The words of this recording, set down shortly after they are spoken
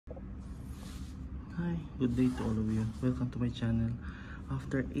Hi, good day to all of you. Welcome to my channel.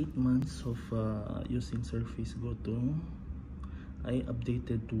 After 8 months of using Surface Go 2, I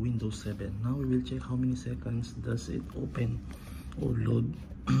updated to Windows 7. Now we will check how many seconds does it open or load.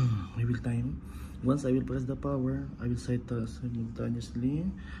 We will time. Once I will press the power, I will set simultaneously.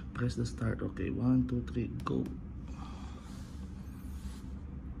 Press the start. Okay, 1, 2, 3, go.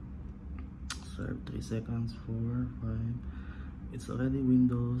 Serve 3 seconds, 4, 5. It's already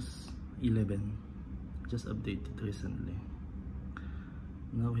Windows 11. Just updated recently.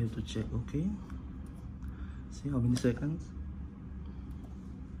 Now we have to check. Okay, see how many seconds.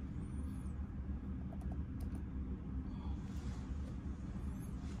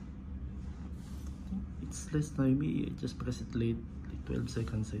 It's less timey. Just press it late, like 12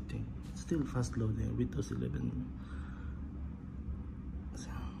 seconds I think. It's still fast loading. Windows 11. So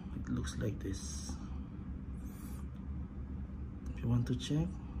it looks like this. If you want to check,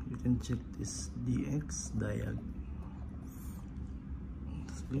 you can check this Dxdiag.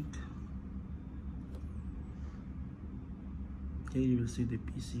 Just click. Okay, you will see the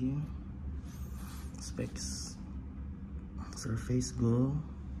PC specs. Surface Go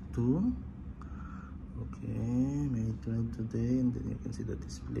 2. Okay, May 12 today, and then you can see the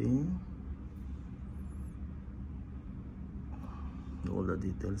display. All the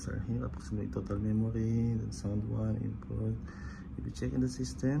details are here. Approximate total memory, then sound 1 input. If you check in the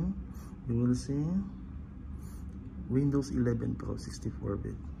system, you will see Windows 11 Pro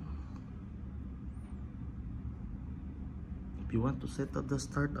 64-bit. If you want to set up the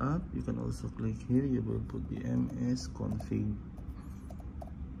startup, you can also click here. You will put the Msconfig.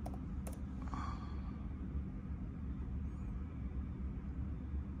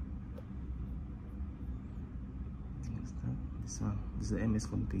 This is the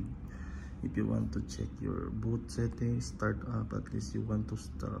Msconfig. If you want to check your boot settings, start up, at least you want to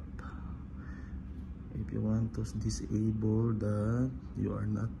stop. If you want to disable that you are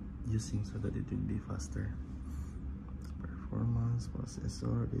not using, so that it will be faster. Performance,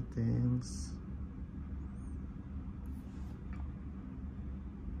 processor details.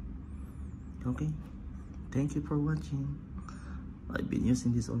 Okay, thank you for watching. I've been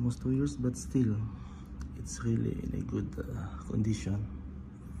using this almost 2 years, but still it's really in a good condition.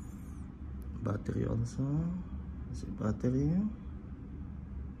 Battery also, see battery,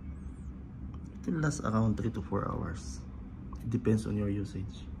 it will last around 3 to 4 hours. It depends on your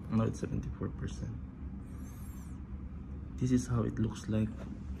usage. Now it's 74%. This is how it looks like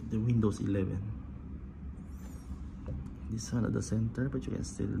the Windows 11. This one at the center, but you can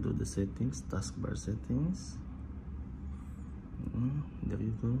still do the settings, taskbar settings. There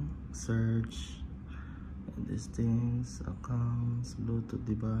you go. Search. And these things, accounts, Bluetooth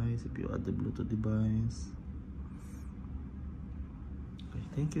device, if you add the Bluetooth device. Okay,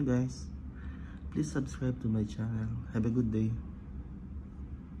 thank you guys. Please subscribe to my channel. Have a good day.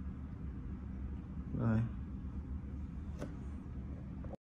 Bye.